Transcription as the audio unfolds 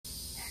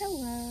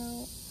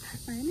Hello,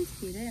 my name is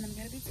Peter, and I'm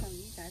going to be telling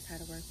you guys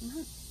how to work from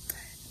home.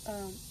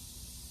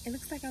 It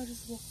looks like I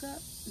just woke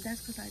up.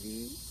 That's because I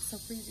did. So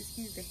please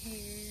excuse the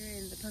hair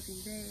and the puffy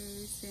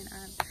face. And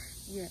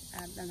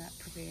I'm not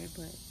prepared,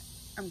 but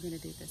I'm going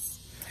to do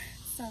this.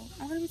 So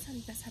I'm going to be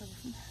telling you guys how to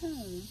work from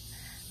home.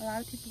 A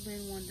lot of people have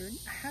been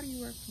wondering, how do you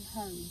work from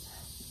home?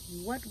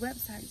 What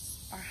websites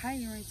are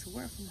hiring to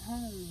work from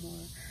home?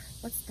 Or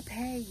what's the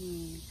pay?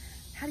 And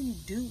how do you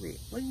do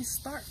it? Where do you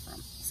start from?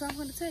 So I'm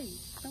going to tell you.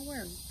 Don't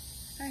worry.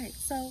 Alright,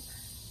 so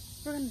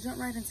we're going to jump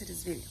right into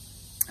this video.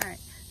 Alright,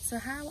 so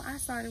how I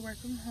started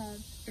working from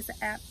home is an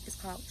app. It's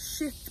called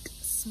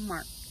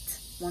Shiftsmart.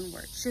 One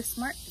word.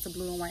 Shiftsmart. It's a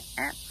blue and white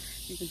app.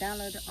 You can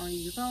download it on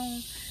your phone.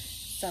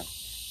 So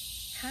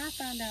how I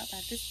found out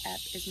about this app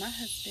is my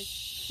husband.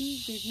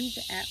 He gave me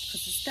the app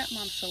because his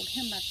stepmom showed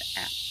him about the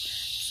app.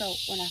 So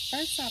when I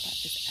first saw about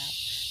this app,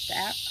 the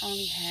app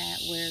only had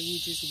where you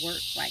just work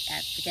like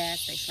at the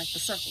gas station, like the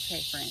Circle K,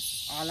 for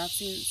instance. All I've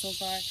seen so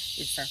far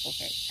is Circle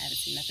K. I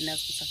haven't seen nothing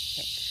else but Circle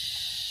K.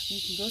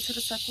 You can go to the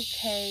Circle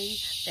K.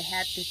 They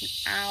have different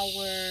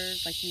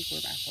hours, like you go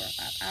about 4 or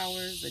 5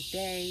 hours a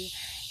day,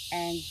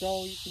 and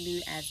go. You can do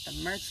it as the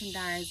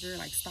merchandiser,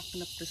 like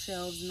stocking up the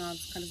shelves and all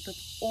this kind of stuff,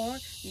 or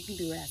you can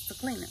do it as the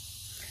cleaner.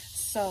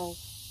 So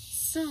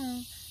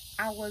soon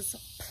I was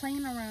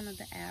playing around on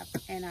the app,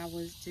 and I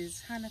was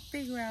just trying to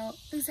figure out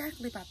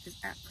exactly about this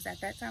app, because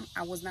at that time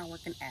I was not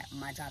working at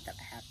my job that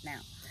I have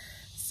now.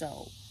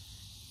 So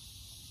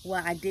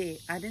what I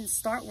didn't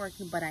start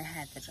working, but I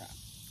had the job.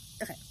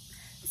 Okay,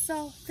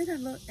 so then I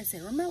looked and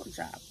said remote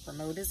job.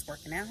 Remote is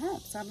working at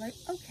home. So I'm like,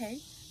 okay,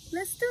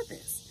 let's do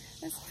this.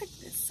 Let's click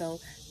this.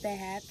 So they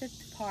had the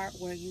part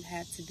where you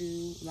had to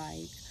do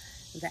like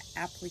the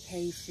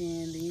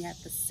application, then you have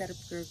to set up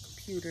your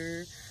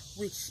computer,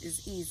 which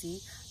is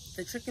easy.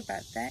 The trick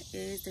about that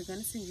is they're going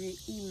to send you an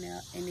email,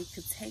 and it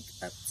could take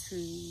up to,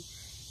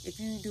 if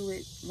you do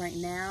it right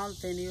now,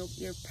 then it'll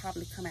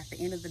probably come at the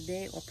end of the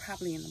day, or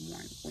probably in the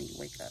morning when you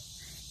wake up.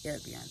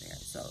 It'll be on there.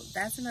 So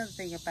that's another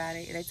thing about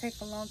it. They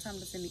take a long time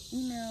to send the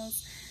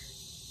emails.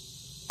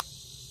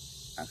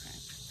 Okay.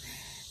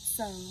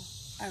 So,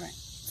 alright.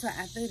 So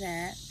after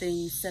that, then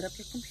you set up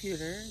your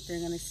computer. They're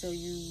going to show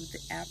you the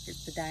app.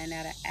 It's the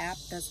Dianata app.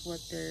 That's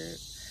what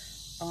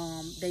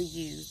they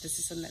use. The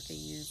system that they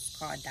use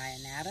called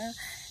Dianata.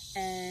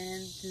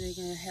 And they're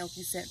going to help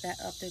you set that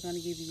up. They're going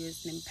to give you your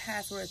username and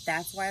password.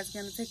 That's why it's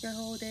going to take a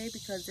whole day,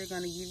 because they're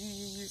going to give you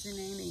your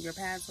username and your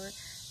password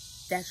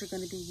that you're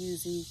going to be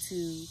using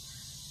to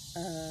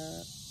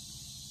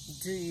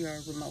do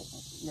your remote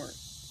work.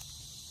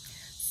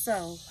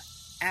 So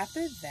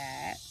after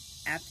that,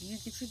 after you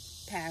get your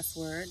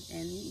password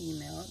and your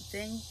email,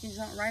 then you can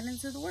jump right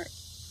into the work.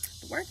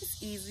 The work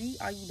is easy.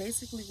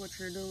 Basically what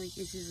you're doing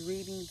is just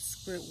reading the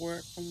script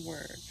word from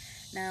word.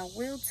 Now I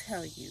will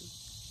tell you,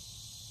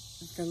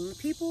 the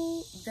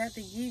people that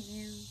they give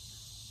you,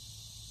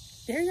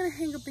 they're gonna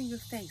hang up in your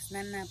face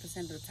 99%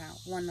 of the time.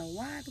 Wanna know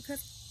why?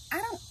 Because I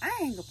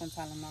hang up on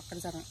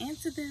telemarketers. I don't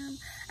answer them.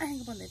 I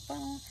hang up on their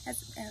phone. I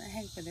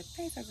hang up in their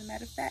face. As a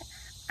matter of fact,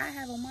 I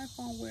have on my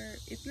phone where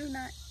if you're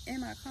not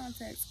in my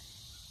contacts,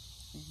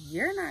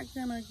 you're not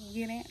gonna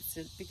get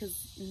answered, because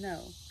no,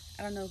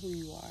 I don't know who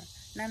you are.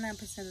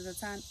 99% of the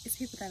time, it's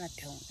people that I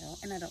don't know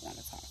and I don't want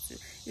to talk to.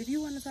 If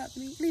you want to talk to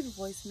me, leave a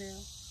voicemail.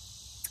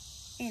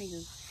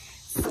 Anywho,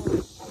 so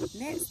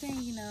next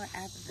thing you know,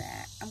 after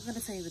that, I'm going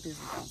to tell you the do's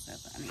and don'ts of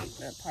it. I mean,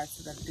 the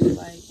parts that I do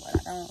like, what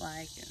I don't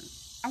like, and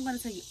I'm going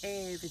to tell you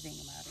everything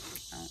about it.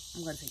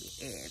 I'm going to tell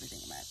you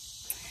everything about it.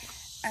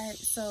 Alright,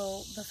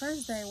 so the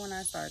first day when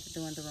I started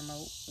doing the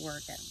remote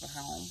work at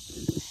home,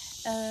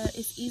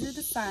 it's easy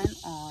to sign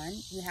on.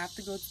 You have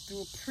to go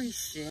through a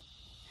pre-shift.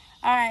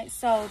 Alright,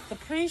 so the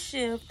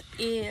pre-shift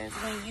is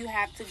when you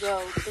have to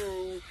go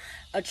through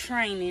a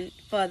training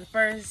for the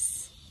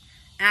first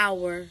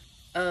hour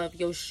of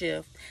your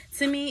shift.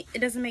 To me, it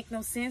doesn't make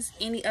no sense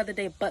any other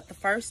day but the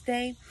first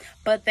day,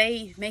 but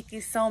they make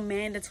it so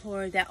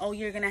mandatory that, oh,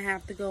 you're gonna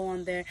have to go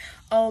on there,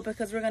 oh,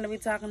 because we're gonna be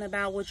talking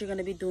about what you're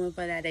gonna be doing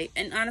for that day.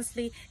 And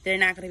honestly, they're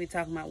not gonna be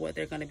talking about what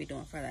they're gonna be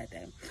doing for that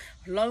day.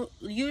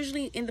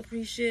 Usually in the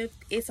pre-shift,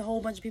 it's a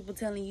whole bunch of people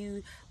telling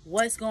you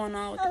what's going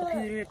on with the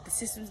computer, if the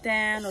system's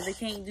down, or they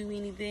can't do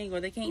anything, or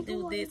they can't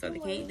do this, or they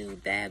can't do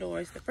that, or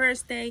it's the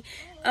first day.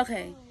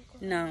 Okay,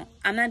 no,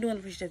 I'm not doing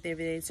the pre-shift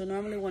every day. So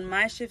normally when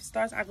my shift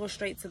starts, I go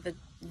straight to the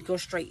work, go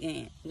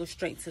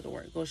straight to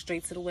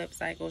the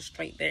website, go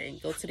straight there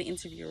and go to the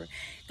interviewer,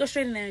 go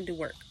straight in there and do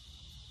work.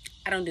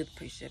 I don't do the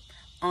pre-shift.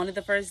 Only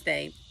the first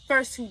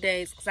 2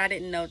 days, because I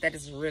didn't know that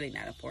is really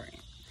not important.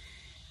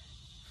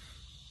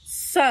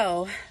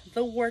 So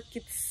the work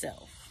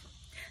itself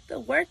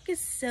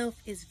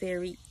is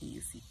very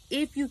easy.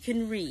 If you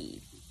can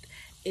read,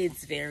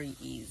 it's very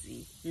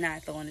easy.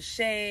 Not throwing the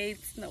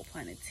shades, no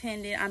pun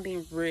intended. I'm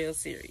being real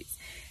serious.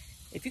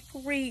 If you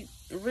can read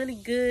really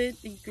good,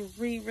 you can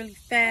read really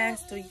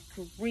fast, or you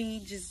can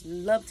read, just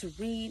love to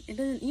read. You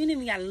don't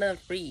even gotta love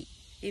to read.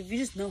 If you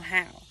just know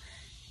how,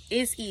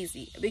 it's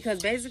easy,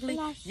 because basically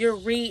you're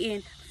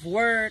reading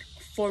word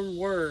for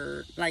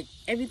word. Like,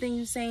 everything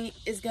you're saying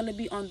is going to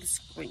be on the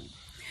screen.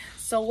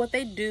 So what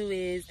they do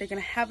is they're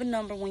going to have a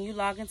number when you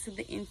log into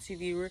the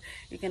interviewer.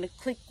 You're going to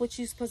click what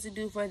you're supposed to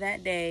do for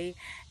that day,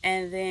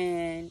 and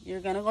then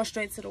you're going to go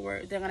straight to the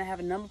word. They're going to have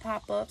a number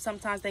pop up.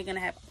 Sometimes they're going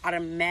to have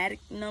automatic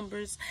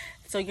numbers,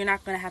 so you're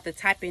not going to have to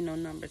type in no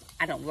numbers.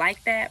 I don't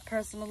like that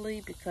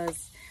personally,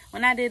 because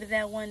when I did it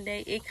that one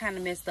day, it kind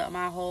of messed up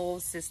my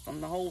whole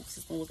system. The whole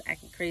system was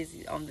acting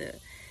crazy on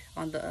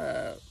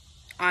the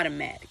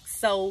automatic.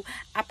 So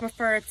I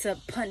prefer to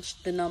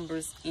punch the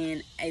numbers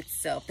in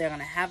itself. They're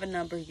gonna have a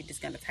number. You're just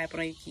gonna type it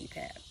on your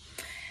keypad,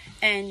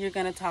 and you're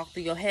gonna talk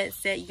through your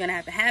headset. You're gonna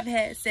have to have a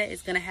headset.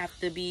 It's gonna have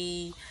to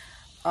be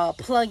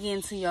plugged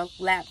into your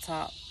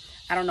laptop.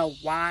 I don't know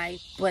why,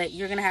 but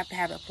you're gonna have to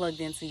have it plugged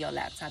into your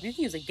laptop. You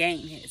can use a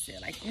game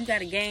headset. Like, you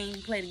got a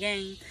game, play the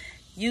game,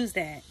 use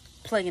that,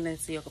 plug it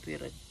into your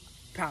computer,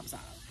 problem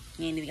solved.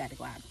 You ain't even got to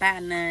go out and buy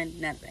none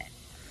of that.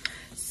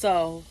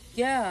 So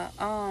yeah,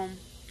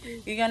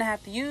 you're gonna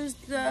have to use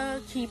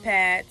the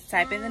keypad to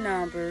type in the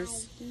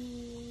numbers.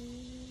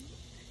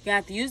 You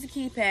have to use the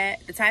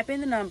keypad to type in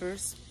the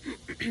numbers.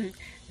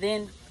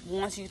 Then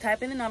once you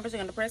type in the numbers,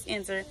 you're gonna press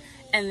enter,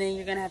 and then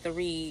you're gonna have to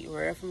read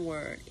word from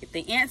word. If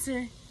they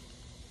answer,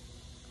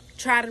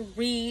 try to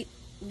read.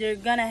 They're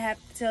gonna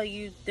tell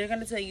you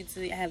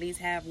to at least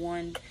have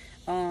one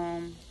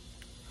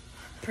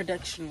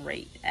production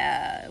rate,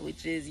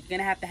 which is you're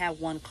gonna have to have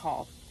one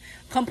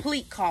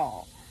complete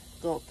call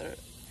go through.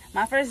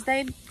 My first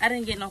day, I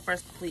didn't get no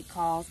first complete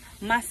calls.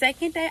 My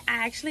second day,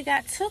 I actually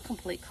got 2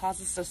 complete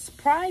calls. It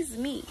surprised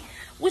me,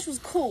 which was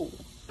cool.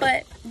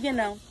 But, you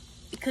know,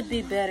 it could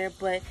be better.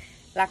 But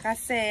like I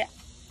said,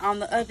 on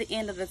the other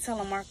end of the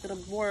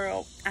telemarketing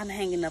world, I'm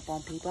hanging up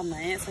on people. I'm not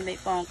answering their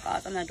phone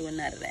calls. I'm not doing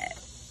none of that.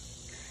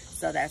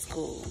 So that's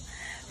cool.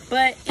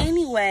 But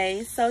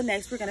anyway, so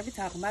next we're going to be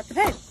talking about the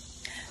pay.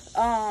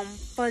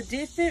 For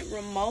different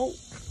remote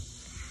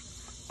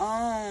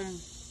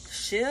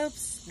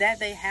shifts that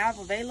they have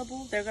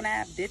available, they're gonna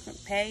have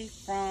different pay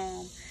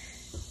from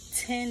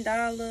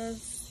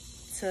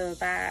 $10 to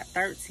about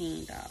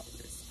 $13.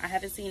 I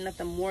haven't seen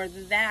nothing more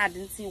than that. I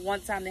didn't see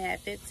one time they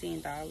had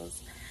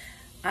 $15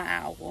 an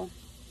hour.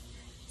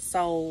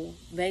 So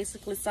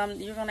basically,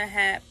 you're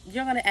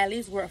gonna at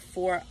least work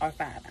 4 or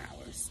 5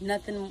 hours.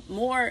 Nothing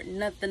more,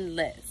 nothing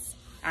less.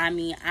 I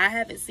mean, I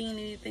haven't seen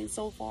anything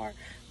so far,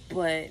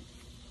 but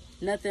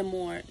nothing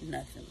more,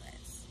 nothing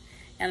less.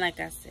 And like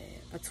I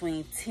said,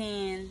 between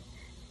 $10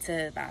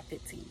 to about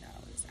 $15.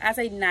 I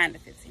say $9 to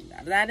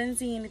 $15. I didn't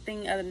see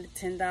anything other than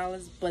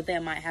 $10, but they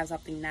might have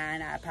something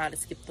 $9. I probably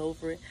skipped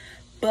over it.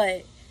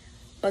 But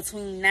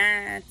between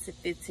 $9 to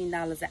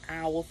 $15 an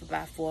hour for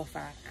about 4 or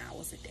 5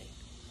 hours a day.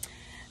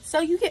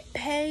 So you get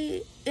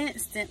paid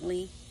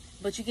instantly,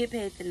 but you get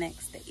paid the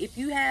next day. If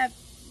you have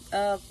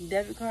a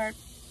debit card,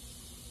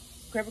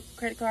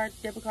 credit card,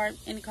 debit card,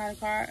 any kind of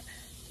card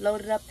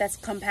loaded up that's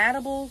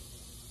compatible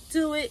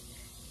to it,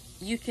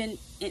 you can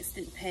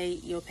instant pay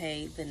your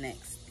pay the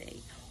next day,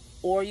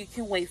 or you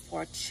can wait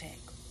for a check,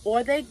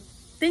 or they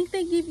think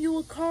they give you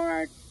a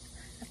card.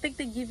 I think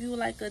they give you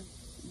like a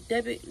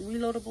debit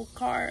reloadable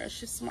card, a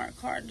Shiftsmart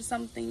card or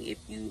something. If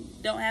you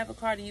don't have a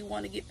card and you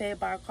want to get paid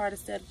by a card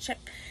instead of check,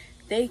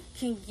 they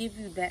can give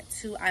you that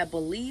too. I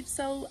believe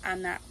so.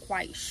 I'm not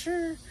quite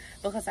sure,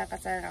 because like I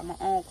said, I got my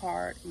own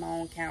card, my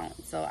own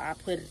account, so I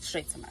put it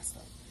straight to my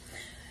stuff.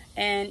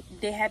 And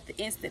they have the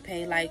instant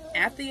pay. Like,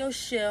 after your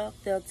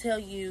shift, they'll tell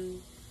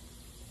you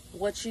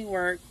what you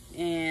worked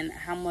and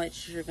how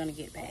much you're going to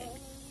get paid.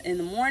 In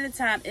the morning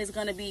time, it's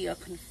going to be a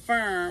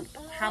confirmed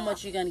how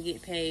much you're going to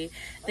get paid.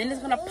 Then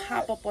it's going to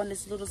pop up on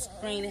this little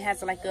screen. It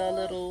has like a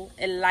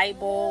light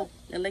bulb,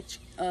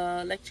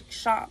 electric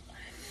shock.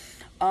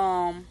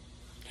 And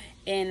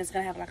it's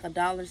going to have like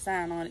a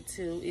 $sign on it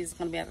too. It's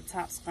going to be at the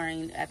top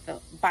screen at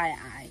the by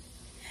eye.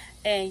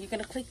 And you're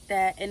going to click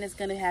that, and it's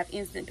going to have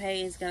instant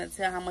pay. It's going to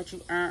tell how much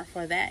you earned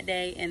for that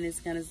day, and it's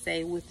going to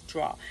say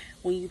withdraw.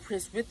 When you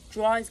press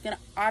withdraw, it's going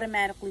to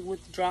automatically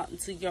withdraw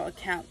into your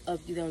account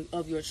of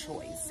your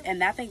choice.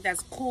 And I think that's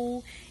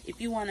cool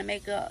if you want to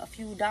make a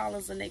few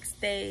dollars the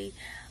next day,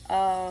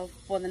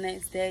 for the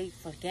next day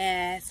for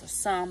gas or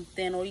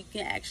something, or you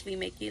can actually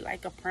make it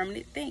like a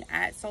permanent thing.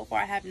 So far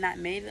I have not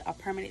made it a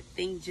permanent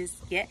thing just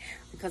yet,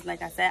 because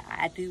like I said,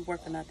 I do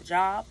work another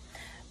job.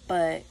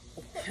 But,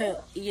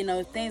 you know,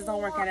 if things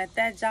don't work out at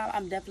that job,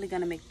 I'm definitely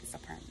going to make this a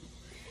permanent.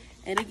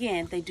 And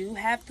again, they do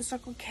have the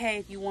Circle K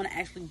if you want to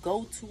actually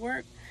go to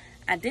work.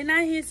 I did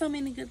not hear so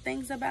many good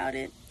things about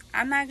it.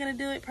 I'm not going to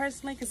do it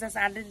personally, because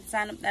I didn't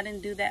sign up. I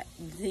didn't do that,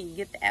 didn't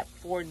get the app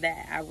for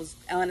that. I was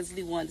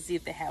honestly wanting to see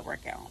if they had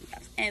workout on.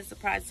 And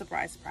surprise,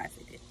 surprise, surprise,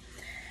 they did.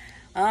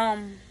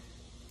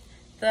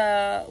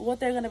 What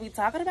they're going to be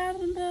talking about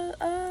in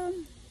the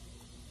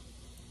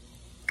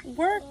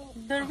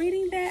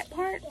reading that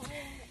part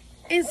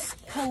is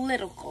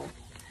political.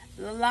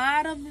 A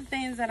lot of the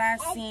things that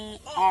I've seen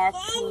are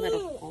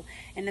political,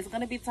 and it's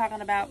going to be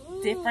talking about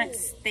different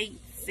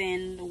states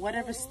and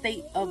whatever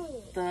state of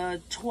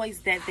the choice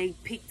that they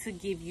pick to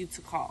give you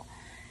to call.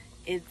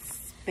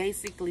 It's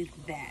basically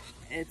that.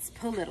 It's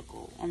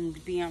political. I'm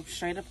being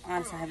straight up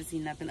honest. I haven't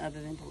seen nothing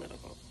other than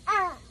political.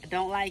 I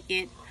don't like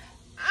it,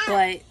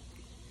 but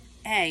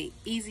hey,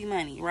 easy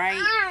money,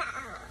 right?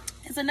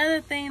 It's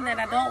another thing that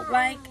I don't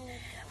like.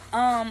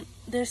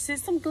 Their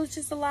system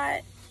glitches a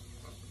lot,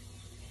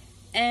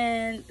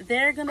 and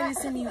they're gonna be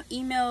sending you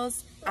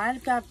emails.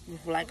 I've got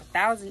like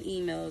 1,000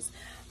 emails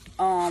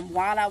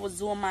while I was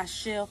doing my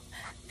shift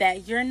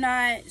that you're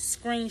not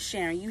screen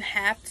sharing. You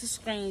have to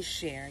screen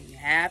share. You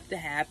have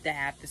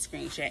to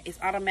screen share. It's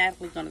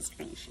automatically gonna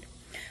screen share.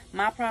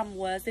 My problem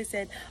was they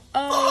said,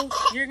 oh,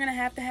 you're gonna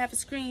have a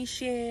screen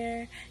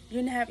share.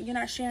 You're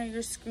not sharing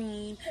your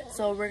screen,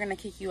 so we're gonna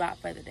kick you out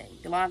for the day.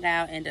 You log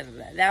out and da da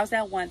da. That was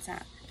that one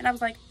time. And I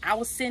was like, I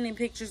was sending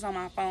pictures on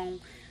my phone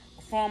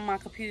from my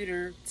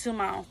computer to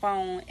my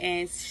phone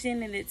and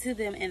sending it to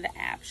them in the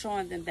app,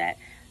 showing them that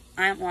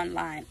I'm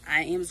online.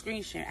 I am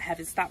screen sharing. I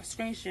haven't stopped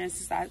screen sharing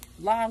since I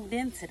logged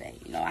in today.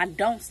 You know, I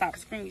don't stop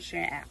screen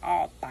sharing at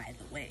all, by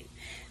the way.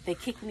 They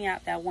kicked me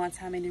out that one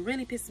time, and it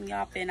really pissed me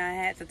off, and I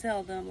had to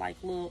tell them, like,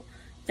 look,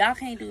 y'all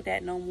can't do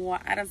that no more.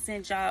 I done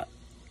sent y'all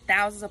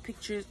thousands of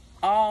pictures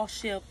all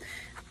shift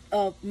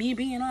of me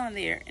being on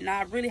there, and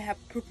I really have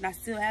proof, and I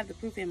still have the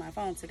proof in my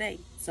phone today.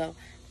 So,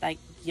 like,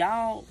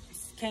 y'all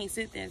can't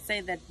sit there and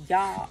say that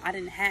I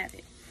didn't have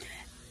it.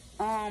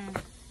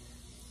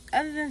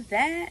 Other than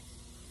that,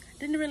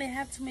 didn't really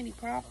have too many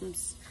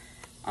problems.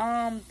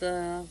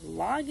 The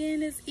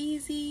login is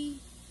easy.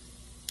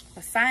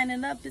 The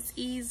signing up is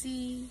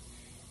easy.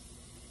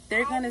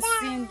 They're gonna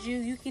send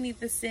you can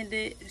either send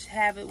it,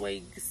 have it where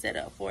you can set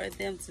up for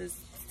them to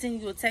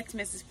send you a text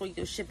message for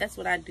your shift. That's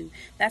what I do.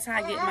 That's how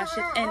I get my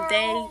shift, and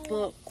they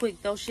book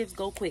quick. Those shifts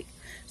go quick.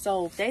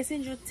 So if they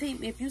send your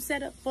team, if you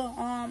set up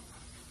for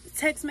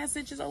text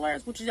messages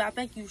alerts, which I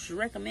think you should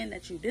recommend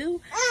that you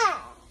do,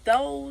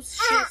 those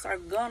shifts are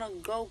gonna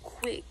go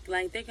quick.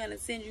 Like, they're gonna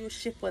send you a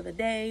shift for the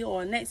day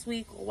or next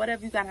week or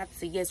whatever. You gotta have to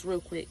say yes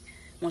real quick.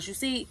 Once you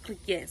see it, click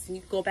yes, and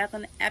you go back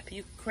on the app,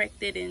 you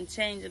correct it and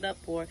change it up,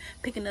 or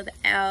pick another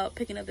out,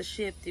 pick another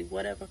shift, or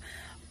whatever.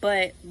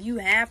 But you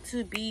have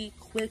to be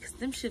quick.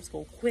 Them shifts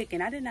go quick,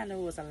 and I did not know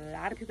there was a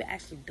lot of people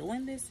actually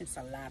doing this. It's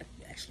a lot of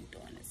people actually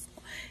doing this.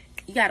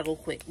 You gotta go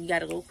quick. You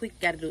gotta go quick.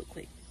 You gotta do it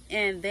quick.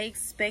 And they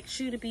expect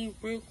you to be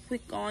real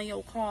quick on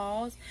your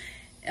calls.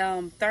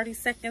 30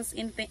 seconds,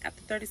 anything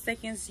after 30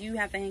 seconds, you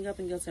have to hang up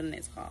and go to the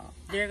next call.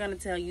 They're going to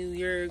tell you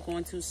you're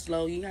going too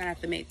slow. You're going to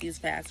have to make these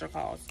faster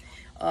calls.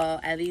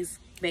 At least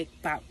make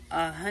about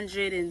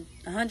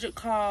 100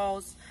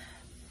 calls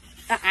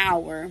an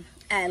hour.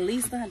 At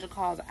least 100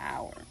 calls an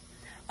hour.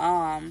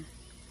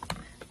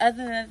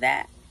 Other than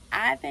that,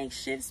 I think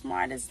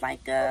Shiftsmart is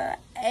like a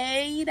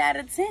 8 out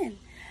of 10.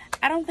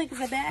 I don't think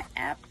it's a bad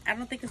app. I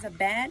don't think it's a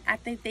bad. I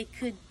think they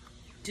could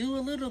do a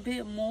little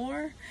bit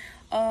more.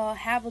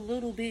 Have a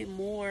little bit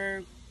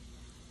more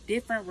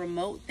different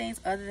remote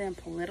things other than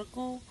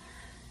political.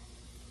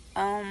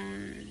 Other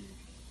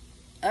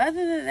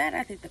than that,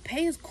 I think the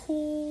pay is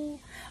cool.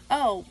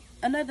 Oh,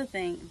 another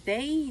thing,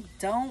 they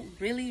don't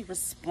really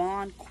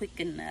respond quick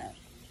enough.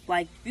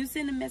 Like, if you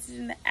send a message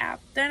in the app,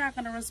 they're not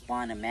going to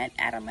respond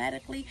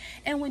automatically.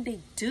 And when they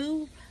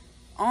do,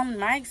 on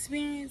my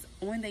experience,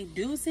 when they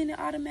do send it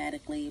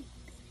automatically,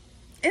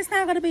 it's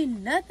not going to be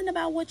nothing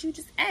about what you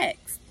just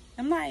asked.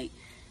 I'm like,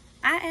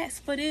 I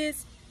asked for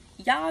this.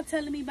 Y'all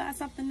telling me about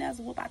something else.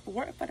 What about the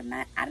work for the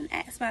night? I didn't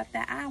ask about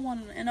that. I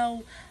wanted to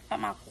know about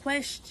my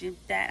question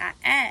that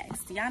I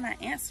asked. Y'all not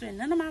answering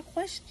none of my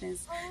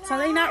questions. So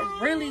they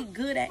not really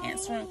good at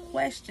answering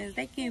questions.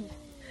 They can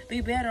be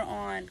better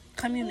on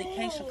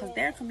communication, because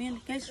their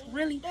communication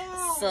really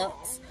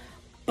sucks.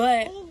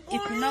 But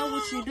if you know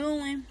what you're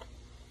doing,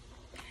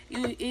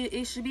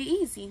 it should be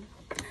easy.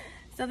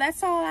 So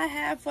that's all I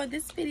have for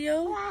this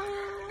video.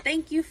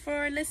 Thank you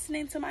for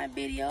listening to my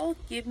video.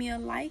 Give me a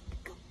like,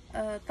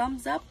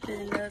 thumbs up,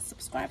 and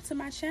subscribe to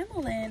my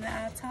channel, and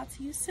I'll talk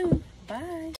to you soon. Bye.